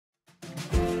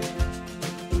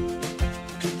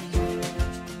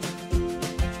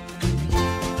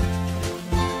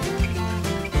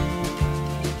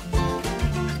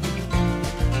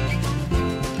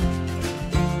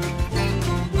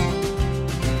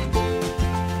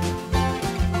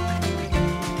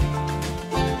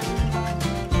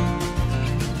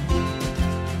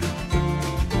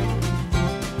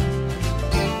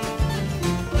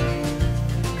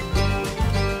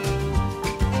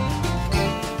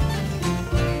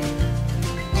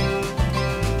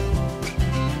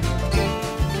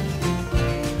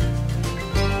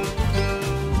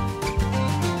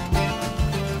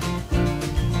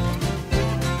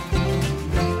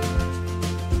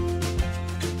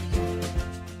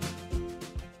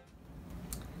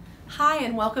Hi,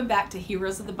 and welcome back to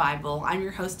Heroes of the Bible. I'm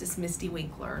your hostess, Misty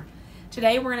Winkler.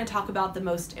 Today we're going to talk about the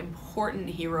most important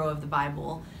hero of the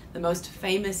Bible, the most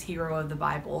famous hero of the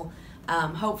Bible.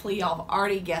 Hopefully y'all have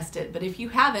already guessed it, but if you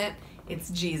haven't, it's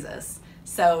Jesus.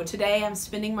 So today I'm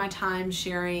spending my time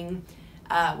sharing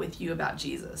with you about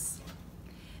Jesus.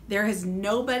 There is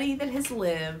nobody that has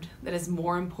lived that is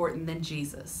more important than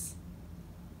Jesus.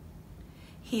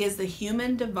 He is the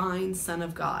human divine Son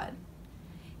of God.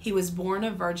 He was born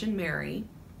of Virgin Mary,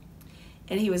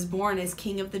 and he was born as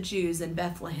King of the Jews in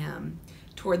Bethlehem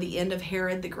toward the end of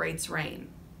Herod the Great's reign.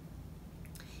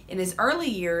 In his early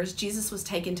years, Jesus was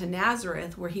taken to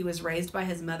Nazareth, where he was raised by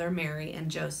his mother Mary and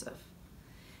Joseph.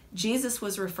 Jesus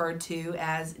was referred to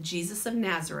as Jesus of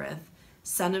Nazareth,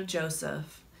 son of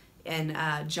Joseph, in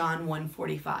John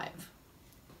 1:45.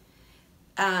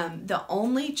 The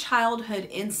only childhood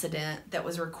incident that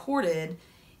was recorded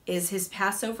is his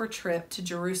Passover trip to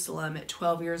Jerusalem at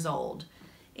 12 years old.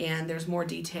 And there's more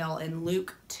detail in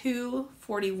Luke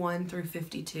 2:41 through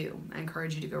 52. I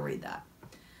encourage you to go read that.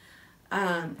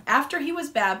 After he was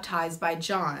baptized by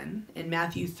John in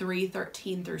Matthew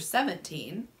 3:13 through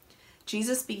 17,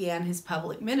 Jesus began his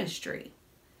public ministry.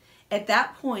 At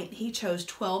that point, he chose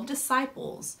 12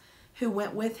 disciples who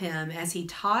went with him as he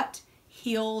taught,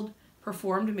 healed,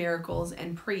 performed miracles,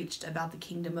 and preached about the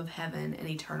kingdom of heaven and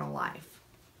eternal life.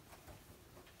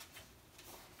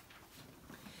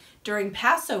 During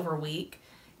Passover week,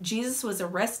 Jesus was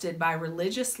arrested by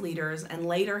religious leaders and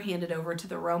later handed over to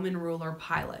the Roman ruler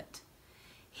Pilate.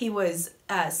 He was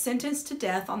sentenced to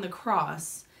death on the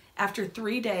cross. After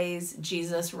 3 days,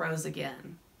 Jesus rose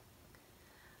again.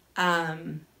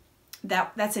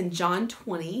 That's in John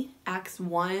 20, Acts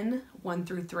 1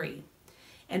 through 3.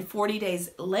 And 40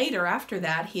 days later after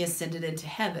that, he ascended into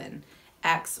heaven,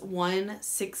 Acts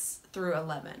 1:6 through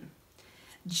 11.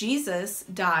 Jesus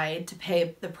died to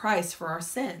pay the price for our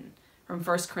sin, from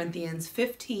 1 Corinthians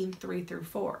 15:3 through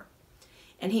 4.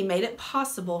 And he made it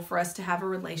possible for us to have a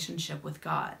relationship with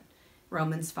God,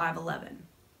 Romans 5:11.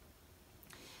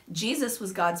 Jesus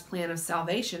was God's plan of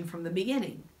salvation from the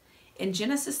beginning. In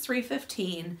Genesis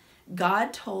 3:15,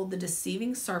 God told the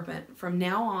deceiving serpent, "From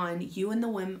now on, you and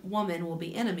the woman will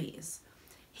be enemies.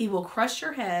 He will crush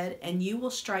your head and you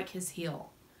will strike his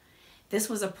heel." This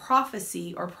was a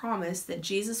prophecy or promise that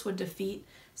Jesus would defeat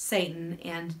Satan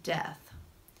and death.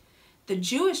 The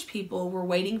Jewish people were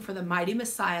waiting for the mighty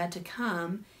Messiah to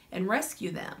come and rescue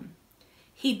them.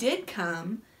 He did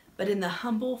come, but in the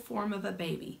humble form of a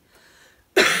baby.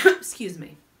 Excuse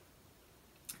me.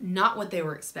 Not what they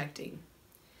were expecting.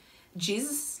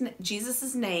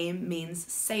 Jesus' name means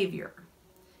Savior.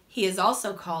 He is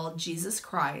also called Jesus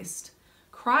Christ.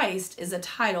 Christ is a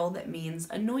title that means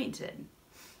anointed.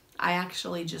 I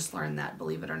actually just learned that,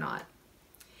 believe it or not.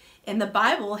 In the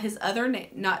Bible, his other name,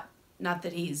 not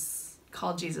that he's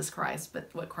called Jesus Christ,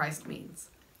 but what Christ means.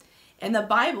 In the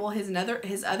Bible, his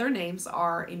other names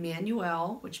are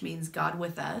Emmanuel, which means God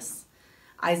with us.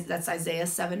 That's Isaiah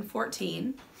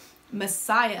 7:14.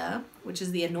 Messiah, which is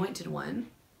the anointed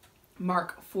one.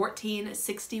 Mark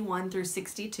 14:61 through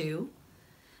 62.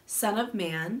 Son of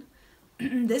Man.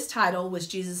 This title was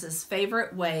Jesus'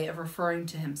 favorite way of referring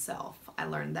to himself. I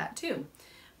learned that too.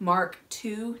 Mark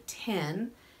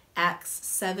 2:10, Acts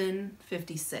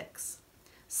 7:56.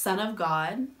 Son of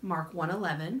God, Mark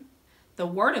 1:11. The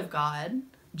Word of God,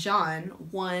 John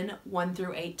 1:1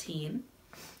 through 18.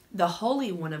 The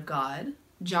Holy One of God,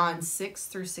 John 6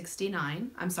 through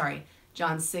 69.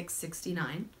 John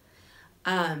 6:69.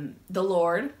 The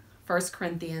Lord, 1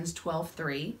 Corinthians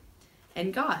 12:3.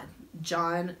 And God,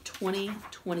 John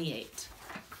 20:28.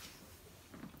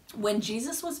 When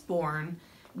Jesus was born,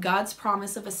 God's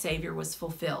promise of a Savior was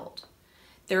fulfilled.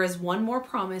 There is one more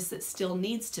promise that still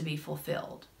needs to be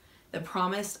fulfilled. The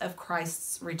promise of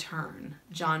Christ's return,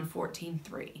 John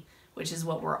 14:3, which is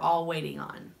what we're all waiting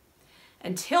on.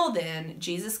 Until then,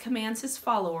 Jesus commands his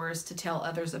followers to tell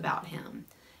others about him,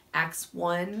 Acts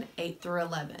 1:8 through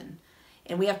 11.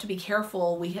 And we have to be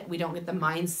careful we don't get the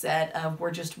mindset of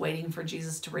we're just waiting for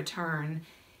Jesus to return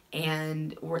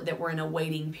and that we're in a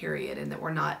waiting period and that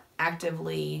we're not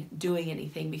actively doing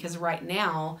anything. Because right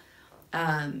now,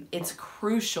 it's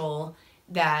crucial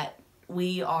that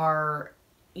we are,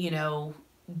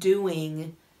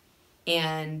 doing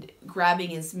and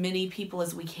grabbing as many people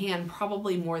as we can,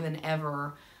 probably more than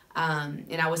ever.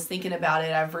 And I was thinking about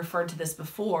it, I've referred to this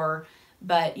before,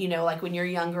 but, like when you're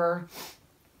younger,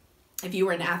 if you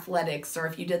were in athletics or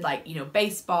if you did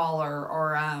baseball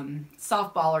or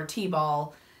softball or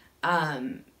t-ball,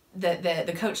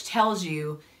 the coach tells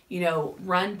you,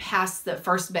 run past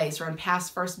first base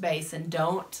and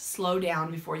don't slow down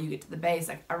before you get to the base.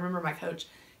 I remember my coach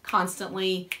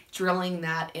constantly drilling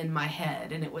that in my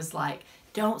head. And it was like,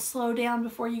 don't slow down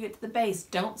before you get to the base.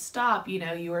 Don't stop. You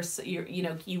know,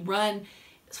 you run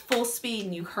full speed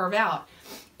and you curve out.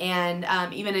 And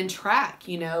even in track,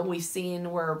 you know, we've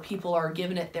seen where people are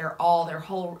giving it their all,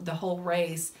 the whole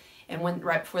race. And when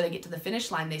right before they get to the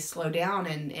finish line, they slow down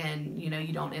and you know,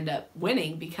 you don't end up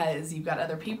winning because you've got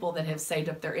other people that have saved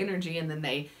up their energy and then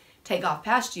they take off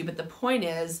past you. But the point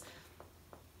is,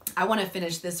 I want to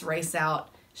finish this race out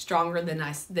stronger than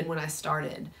when I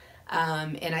started.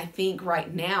 And I think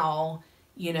right now,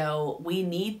 you know, we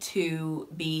need to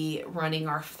be running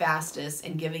our fastest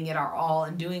and giving it our all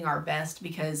and doing our best,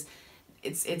 because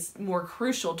it's more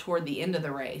crucial toward the end of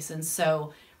the race. And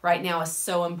so right now is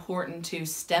so important to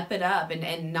step it up,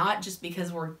 and not just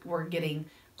because we're getting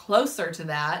closer to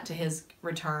that, to his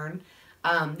return,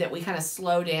 that we kind of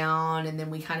slow down and then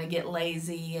we kind of get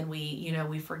lazy and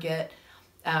we forget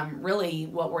really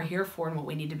what we're here for and what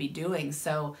we need to be doing.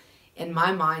 So in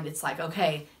my mind, it's like,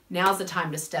 okay, now's the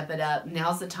time to step it up.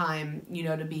 Now's the time, you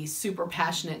know, to be super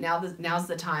passionate. Now's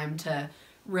the time to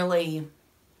really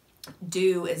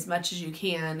do as much as you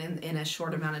can in a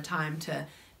short amount of time to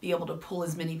be able to pull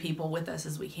as many people with us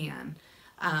as we can.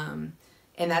 And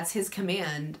that's his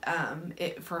command.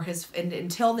 And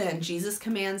until then, Jesus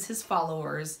commands his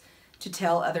followers to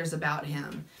tell others about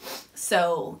him.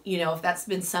 So, you know, if that's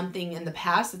been something in the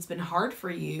past that's been hard for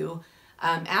you,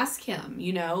 ask him,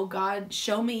 you know, God,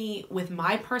 show me with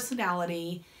my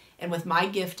personality and with my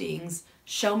giftings,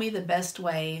 show me the best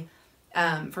way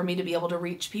for me to be able to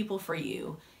reach people for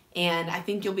you. And I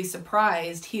think you'll be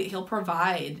surprised. He'll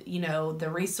provide, you know,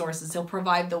 the resources. He'll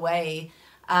provide the way.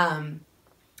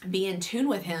 Be in tune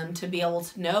with him to be able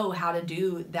to know how to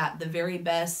do that the very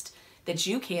best that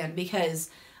you can. Because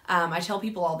I tell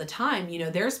people all the time, you know,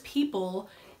 there's people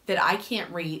that I can't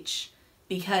reach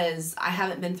because I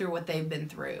haven't been through what they've been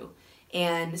through.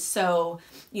 And so,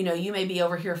 you know, you may be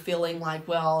over here feeling like,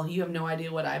 well, you have no idea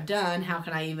what I've done. How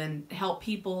can I even help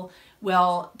people?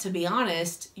 Well, to be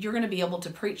honest, you're going to be able to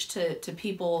preach to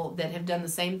people that have done the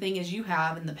same thing as you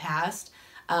have in the past,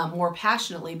 more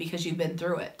passionately, because you've been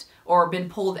through it or been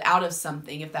pulled out of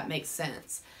something, if that makes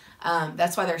sense.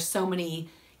 That's why there's so many,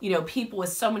 you know, people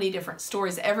with so many different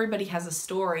stories. Everybody has a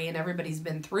story and everybody's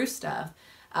been through stuff.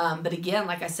 But again,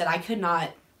 like I said, I could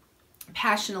not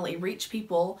passionately reach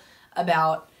people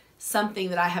about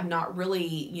something that I have not really,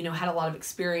 you know, had a lot of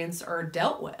experience or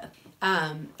dealt with.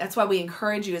 That's why we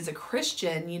encourage you as a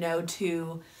Christian, you know,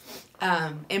 to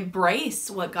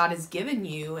embrace what God has given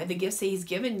you and the gifts that he's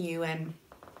given you and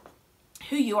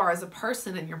who you are as a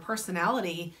person and your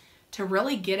personality, to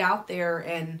really get out there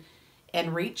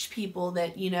and reach people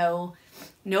that, you know,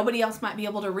 nobody else might be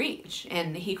able to reach.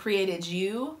 And he created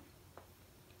you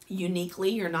uniquely.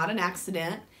 You're not an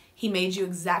accident. He made you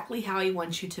exactly how he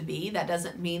wants you to be. That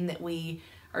doesn't mean that we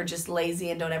are just lazy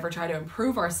and don't ever try to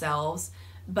improve ourselves,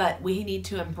 but we need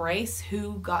to embrace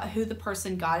who the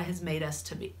person God has made us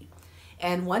to be.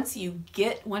 And once you're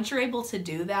able to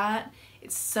do that,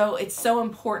 it's so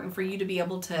important for you to be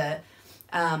able to,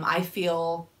 I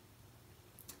feel,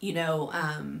 you know,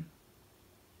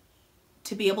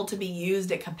 to be able to be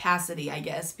used at capacity, I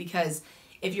guess, because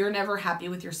if you're never happy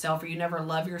with yourself or you never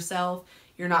love yourself,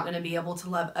 you're not going to be able to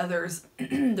love others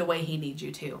the way he needs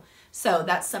you to. So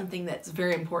that's something that's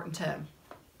very important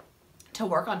to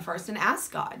work on first, and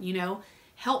ask God, you know,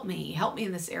 help me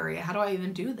in this area. How do I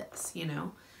even do this? You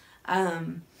know,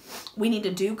 we need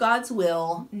to do God's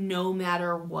will no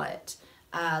matter what.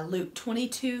 Luke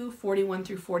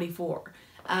 22:41-44.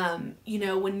 You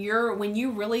know, when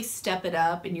you really step it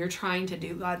up and you're trying to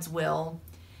do God's will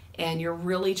and you're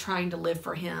really trying to live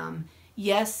for him,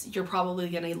 yes, you're probably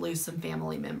going to lose some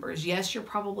family members. Yes, you're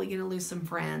probably going to lose some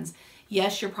friends.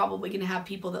 Yes, you're probably going to have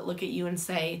people that look at you and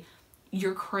say,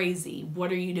 you're crazy.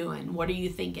 What are you doing? What are you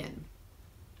thinking?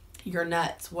 You're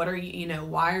nuts. What are you know,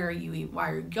 why are you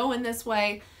going this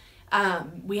way?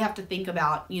 We have to think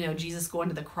about, you know, Jesus going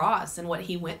to the cross and what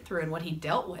he went through and what he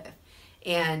dealt with.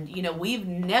 And, you know, we've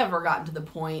never gotten to the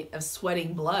point of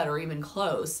sweating blood or even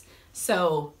close.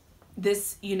 So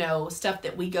this, you know, stuff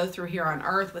that we go through here on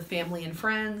earth with family and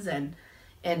friends and,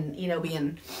 you know,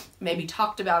 being maybe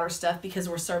talked about or stuff because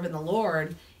we're serving the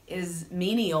Lord is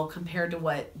menial compared to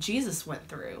what Jesus went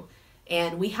through.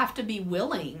 And we have to be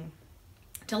willing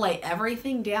to lay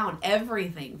everything down,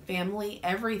 everything, family,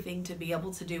 everything, to be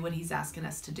able to do what he's asking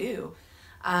us to do.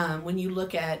 When you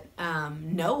look at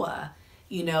Noah,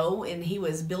 you know, and he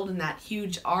was building that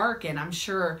huge ark, and I'm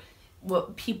sure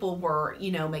what people were,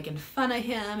 you know, making fun of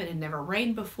him, and it had never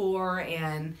rained before,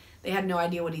 and they had no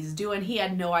idea what he's doing. He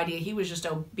had no idea. He was just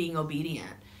being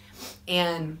obedient.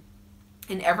 And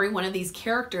in every one of these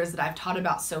characters that I've taught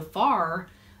about so far,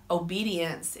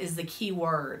 obedience is the key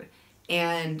word.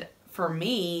 And for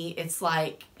me, it's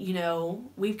like, you know,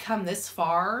 we've come this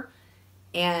far.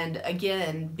 And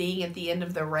again, being at the end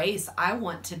of the race, I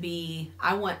want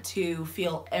to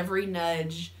feel every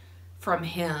nudge from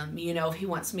him. You know, if he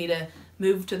wants me to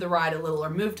move to the right a little, or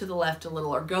move to the left a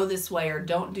little, or go this way, or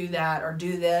don't do that, or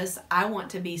do this, I want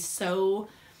to be so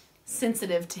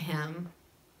sensitive to him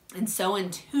and so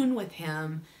in tune with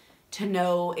him to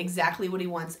know exactly what he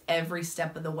wants every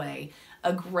step of the way.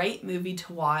 A great movie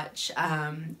to watch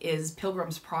is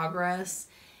Pilgrim's Progress.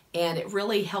 And it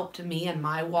really helped me in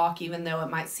my walk, even though it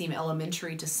might seem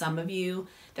elementary to some of you.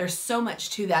 There's so much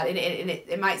to that.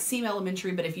 It might seem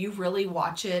elementary, but if you really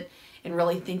watch it and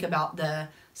really think about the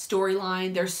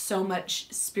storyline, there's so much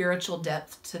spiritual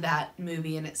depth to that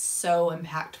movie, and it's so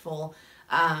impactful.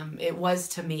 It was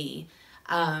to me.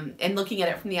 And looking at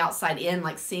it from the outside in,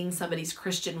 like seeing somebody's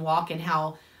Christian walk and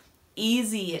how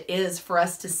easy it is for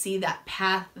us to see that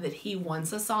path that he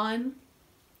wants us on,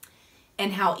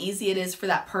 and how easy it is for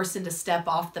that person to step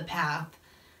off the path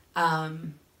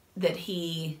that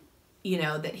he, you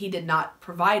know, that he did not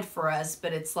provide for us.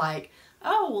 But it's like,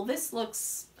 oh, well, this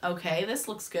looks okay. This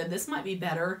looks good. This might be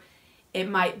better. It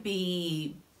might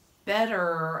be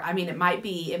better. I mean, it might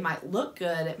look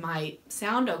good. It might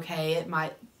sound okay.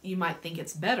 You might think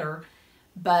it's better.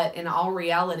 But in all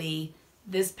reality,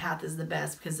 this path is the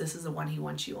best because this is the one he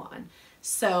wants you on.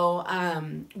 So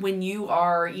when you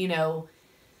are, you know,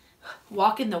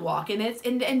 walking the walk, and it's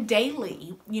and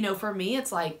daily, you know, for me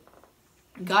it's like,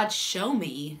 God, show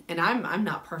me. And I'm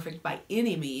not perfect by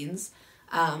any means.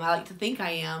 I like to think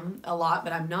I am a lot,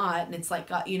 but I'm not. And it's like,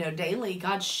 God, you know, daily,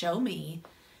 God, show me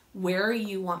where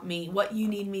you want me, what you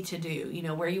need me to do, you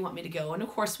know, where you want me to go. And of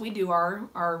course we do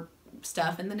our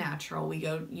stuff in the natural. We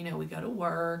go, you know, we go to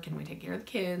work and we take care of the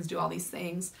kids, do all these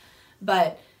things.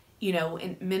 But, you know,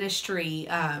 in ministry,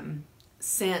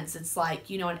 sense, it's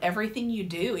like, you know, in everything you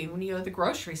do, even when you go to the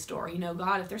grocery store, you know,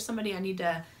 God, if there's somebody I need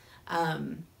to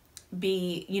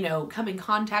be, you know, come in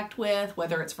contact with,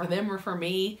 whether it's for them or for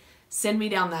me, send me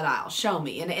down that aisle, show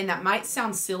me. And that might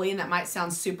sound silly, and that might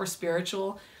sound super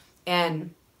spiritual.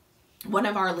 And one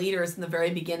of our leaders in the very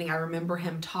beginning, I remember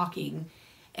him talking,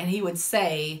 and he would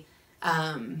say,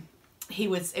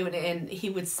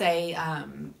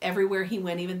 everywhere he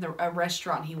went, even a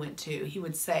restaurant he went to, he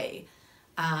would say,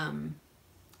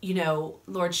 you know,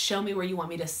 Lord, show me where you want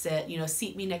me to sit, you know,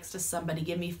 seat me next to somebody,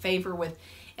 give me favor with,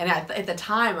 and at the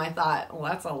time I thought,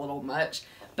 well, that's a little much,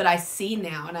 but I see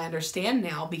now and I understand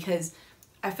now, because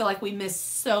I feel like we miss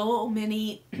so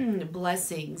many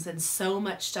blessings and so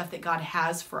much stuff that God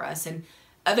has for us, and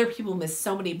other people miss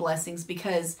so many blessings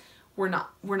because we're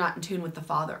not in tune with the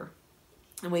Father,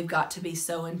 and we've got to be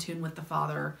so in tune with the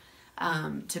Father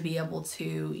to be able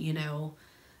to, you know,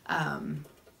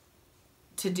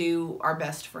 to do our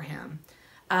best for him.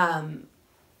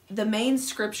 The main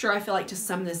scripture, I feel like, to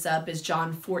sum this up is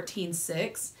John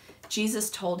 14:6. Jesus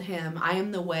told him, I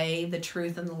am the way, the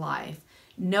truth, and the life.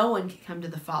 No one can come to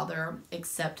the Father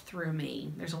except through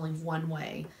me. There's only one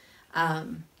way.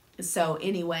 So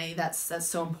anyway, that's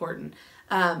so important.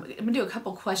 I'm going to do a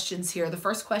couple questions here. The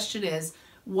first question is,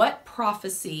 what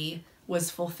prophecy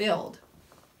was fulfilled?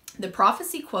 The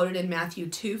prophecy quoted in Matthew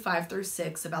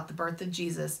 2:5-6 about the birth of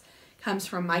Jesus comes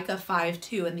from Micah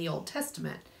 5:2 in the Old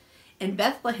Testament. In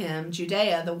Bethlehem,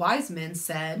 Judea, the wise men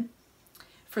said,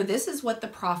 for this is what the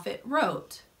prophet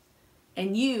wrote.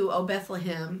 And you, O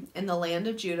Bethlehem, in the land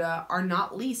of Judah, are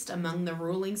not least among the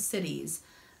ruling cities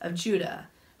of Judah.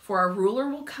 For a ruler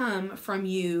will come from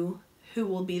you who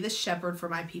will be the shepherd for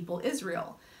my people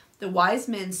Israel. The wise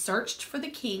men searched for the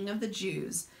king of the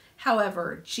Jews.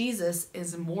 However, Jesus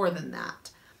is more than that.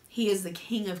 He is the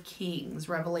King of Kings,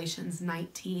 Revelations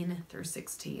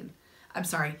 19-16. I'm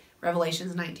sorry,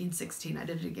 Revelations 19:16. I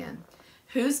did it again.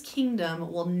 Whose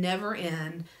kingdom will never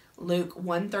end, Luke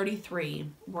 1:33.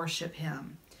 Worship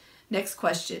him. Next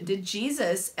question. Did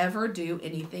Jesus ever do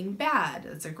anything bad?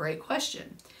 That's a great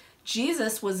question.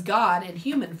 Jesus was God in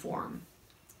human form.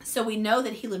 So we know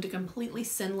that he lived a completely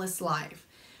sinless life.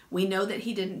 We know that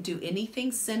he didn't do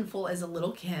anything sinful as a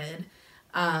little kid.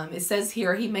 It says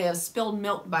here he may have spilled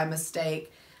milk by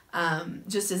mistake,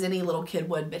 just as any little kid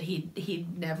would, but he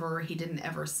didn't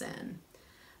ever sin.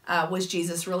 Was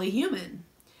Jesus really human?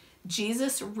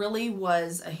 Jesus really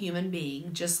was a human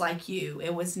being, just like you.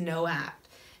 It was no act.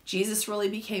 Jesus really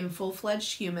became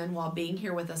full-fledged human while being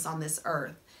here with us on this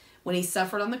earth. When he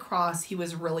suffered on the cross, he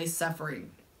was really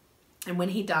suffering. And when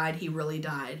he died, he really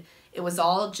died. It was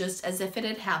all just as if it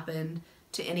had happened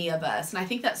to any of us. And I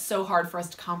think that's so hard for us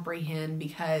to comprehend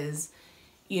because,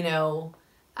 you know,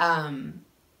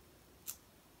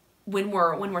 when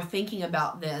we're thinking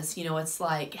about this, you know, it's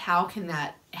like, how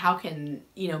can,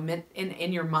 you know,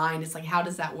 in your mind, it's like, how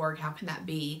does that work? How can that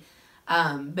be?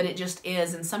 But it just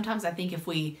is. And sometimes I think if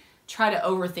we try to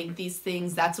overthink these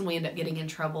things, that's when we end up getting in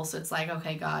trouble. So it's like,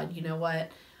 okay, God, you know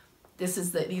what?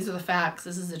 These are the facts.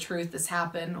 This is the truth. This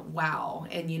happened. Wow.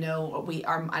 And you know,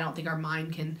 I don't think our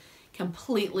mind can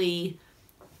completely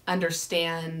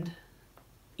understand,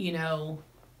 you know,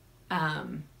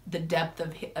 the depth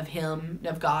of him,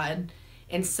 of God.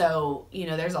 And so, you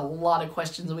know, there's a lot of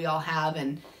questions we all have,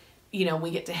 and, you know,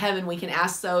 we get to heaven, we can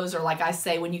ask those, or like I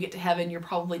say, when you get to heaven, you're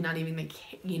probably not even,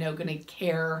 you know, going to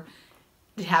care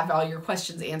to have all your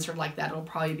questions answered like that. It'll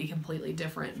probably be completely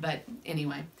different. But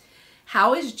anyway,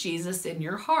 how is Jesus in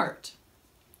your heart?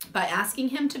 By asking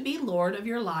him to be Lord of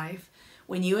your life.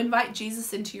 When you invite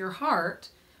Jesus into your heart,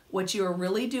 what you are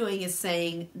really doing is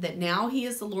saying that now he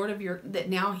is the Lord of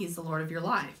your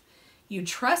life. You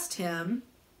trust him.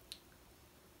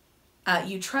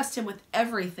 You trust him with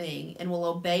everything and will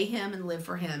obey him and live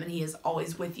for him, and he is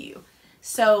always with you.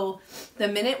 So the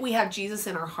minute we have Jesus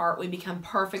in our heart, we become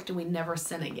perfect and we never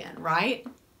sin again, right?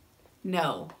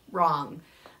 No, wrong.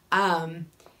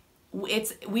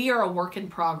 We are a work in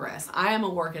progress. I am a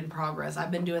work in progress.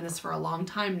 I've been doing this for a long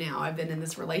time now. I've been in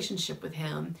this relationship with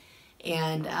him,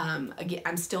 and again,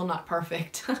 I'm still not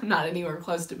perfect. I'm not anywhere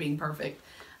close to being perfect.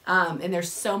 And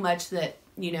there's so much that,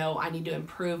 you know, I need to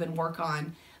improve and work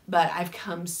on, but I've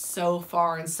come so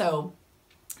far. And so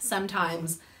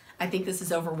sometimes I think this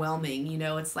is overwhelming. You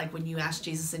know, it's like when you ask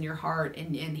Jesus in your heart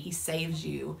and he saves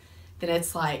you, then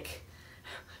it's like,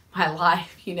 my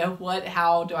life, you know,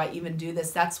 how do I even do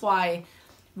this? That's why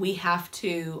we have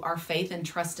to, our faith and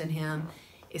trust in him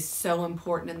is so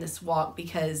important in this walk,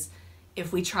 because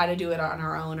if we try to do it on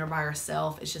our own or by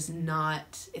ourselves,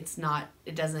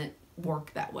 it doesn't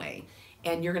work that way.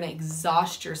 And you're going to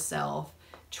exhaust yourself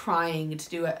trying to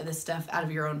do this stuff out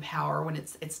of your own power when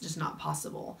it's just not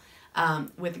possible.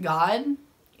 With God,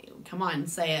 come on,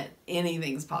 say it.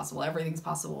 Anything's possible. Everything's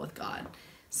possible with God.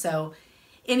 So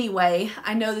anyway,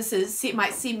 I know it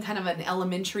might seem kind of an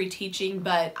elementary teaching,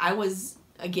 but I was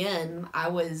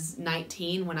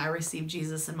 19 when I received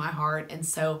Jesus in my heart. And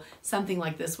so something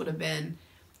like this would have been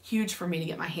huge for me to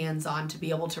get my hands on, to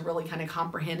be able to really kind of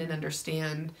comprehend and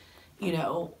understand, you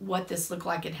know, what this looked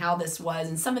like and how this was.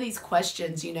 And some of these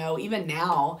questions, you know, even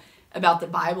now about the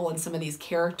Bible and some of these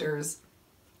characters,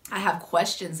 I have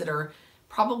questions that are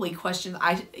probably questions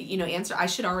I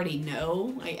should already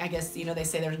know. I guess, you know, they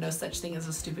say there's no such thing as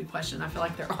a stupid question. I feel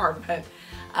like there are,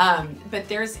 but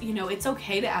there's, you know, it's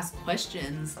okay to ask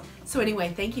questions. So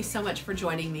anyway, thank you so much for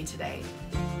joining me today.